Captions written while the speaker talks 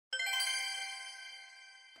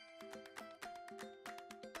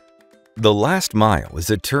The last mile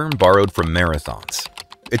is a term borrowed from marathons.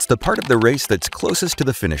 It's the part of the race that's closest to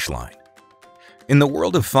the finish line. In the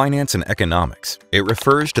world of finance and economics, it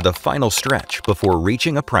refers to the final stretch before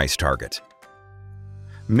reaching a price target.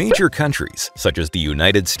 Major countries, such as the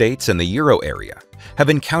United States and the Euro area,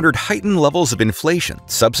 have encountered heightened levels of inflation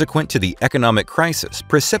subsequent to the economic crisis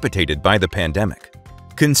precipitated by the pandemic.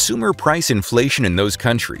 Consumer price inflation in those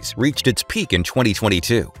countries reached its peak in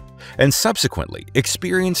 2022 and subsequently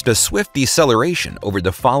experienced a swift deceleration over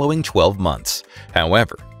the following 12 months.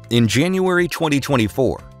 However, in January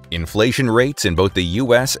 2024, inflation rates in both the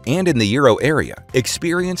US and in the Euro area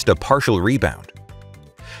experienced a partial rebound.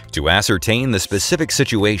 To ascertain the specific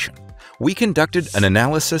situation, we conducted an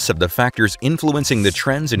analysis of the factors influencing the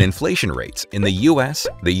trends in inflation rates in the US,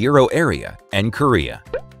 the Euro area, and Korea.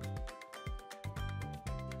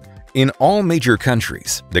 In all major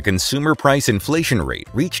countries, the consumer price inflation rate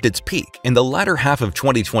reached its peak in the latter half of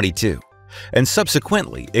 2022 and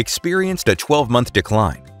subsequently experienced a 12-month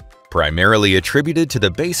decline, primarily attributed to the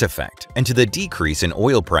base effect and to the decrease in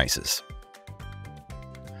oil prices.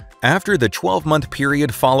 After the 12-month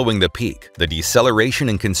period following the peak, the deceleration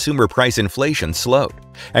in consumer price inflation slowed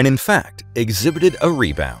and, in fact, exhibited a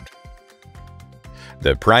rebound.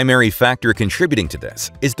 The primary factor contributing to this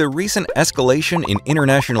is the recent escalation in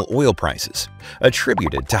international oil prices,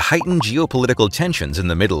 attributed to heightened geopolitical tensions in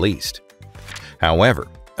the Middle East. However,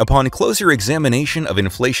 upon closer examination of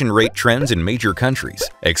inflation rate trends in major countries,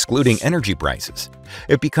 excluding energy prices,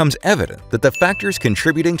 it becomes evident that the factors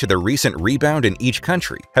contributing to the recent rebound in each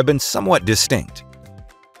country have been somewhat distinct.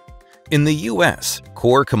 In the US,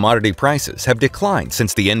 core commodity prices have declined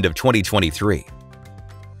since the end of 2023.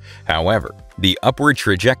 However, the upward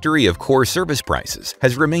trajectory of core service prices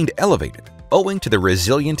has remained elevated owing to the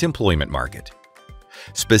resilient employment market.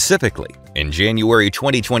 Specifically, in January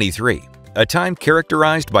 2023, a time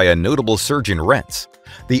characterized by a notable surge in rents,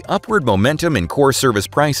 the upward momentum in core service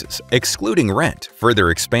prices, excluding rent,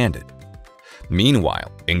 further expanded.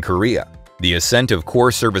 Meanwhile, in Korea, the ascent of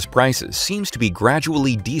core service prices seems to be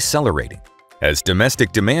gradually decelerating as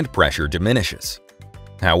domestic demand pressure diminishes.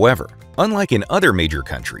 However, unlike in other major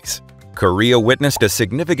countries, Korea witnessed a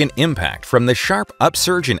significant impact from the sharp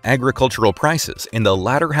upsurge in agricultural prices in the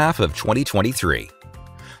latter half of 2023.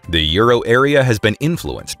 The Euro area has been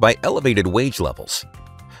influenced by elevated wage levels.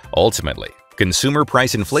 Ultimately, consumer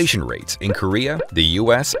price inflation rates in Korea, the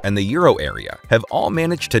US, and the Euro area have all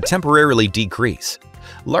managed to temporarily decrease,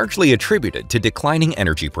 largely attributed to declining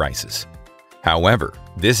energy prices. However,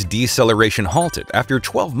 this deceleration halted after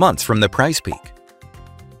 12 months from the price peak.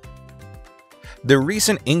 The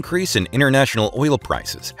recent increase in international oil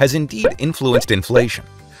prices has indeed influenced inflation,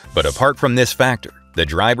 but apart from this factor, the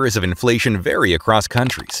drivers of inflation vary across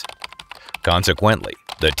countries. Consequently,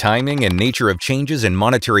 the timing and nature of changes in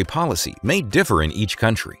monetary policy may differ in each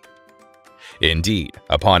country. Indeed,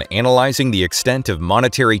 upon analyzing the extent of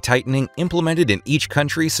monetary tightening implemented in each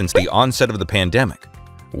country since the onset of the pandemic,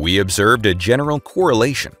 we observed a general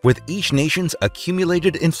correlation with each nation's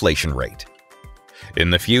accumulated inflation rate. In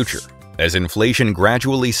the future, as inflation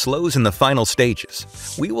gradually slows in the final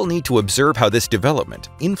stages, we will need to observe how this development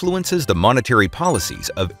influences the monetary policies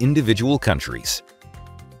of individual countries.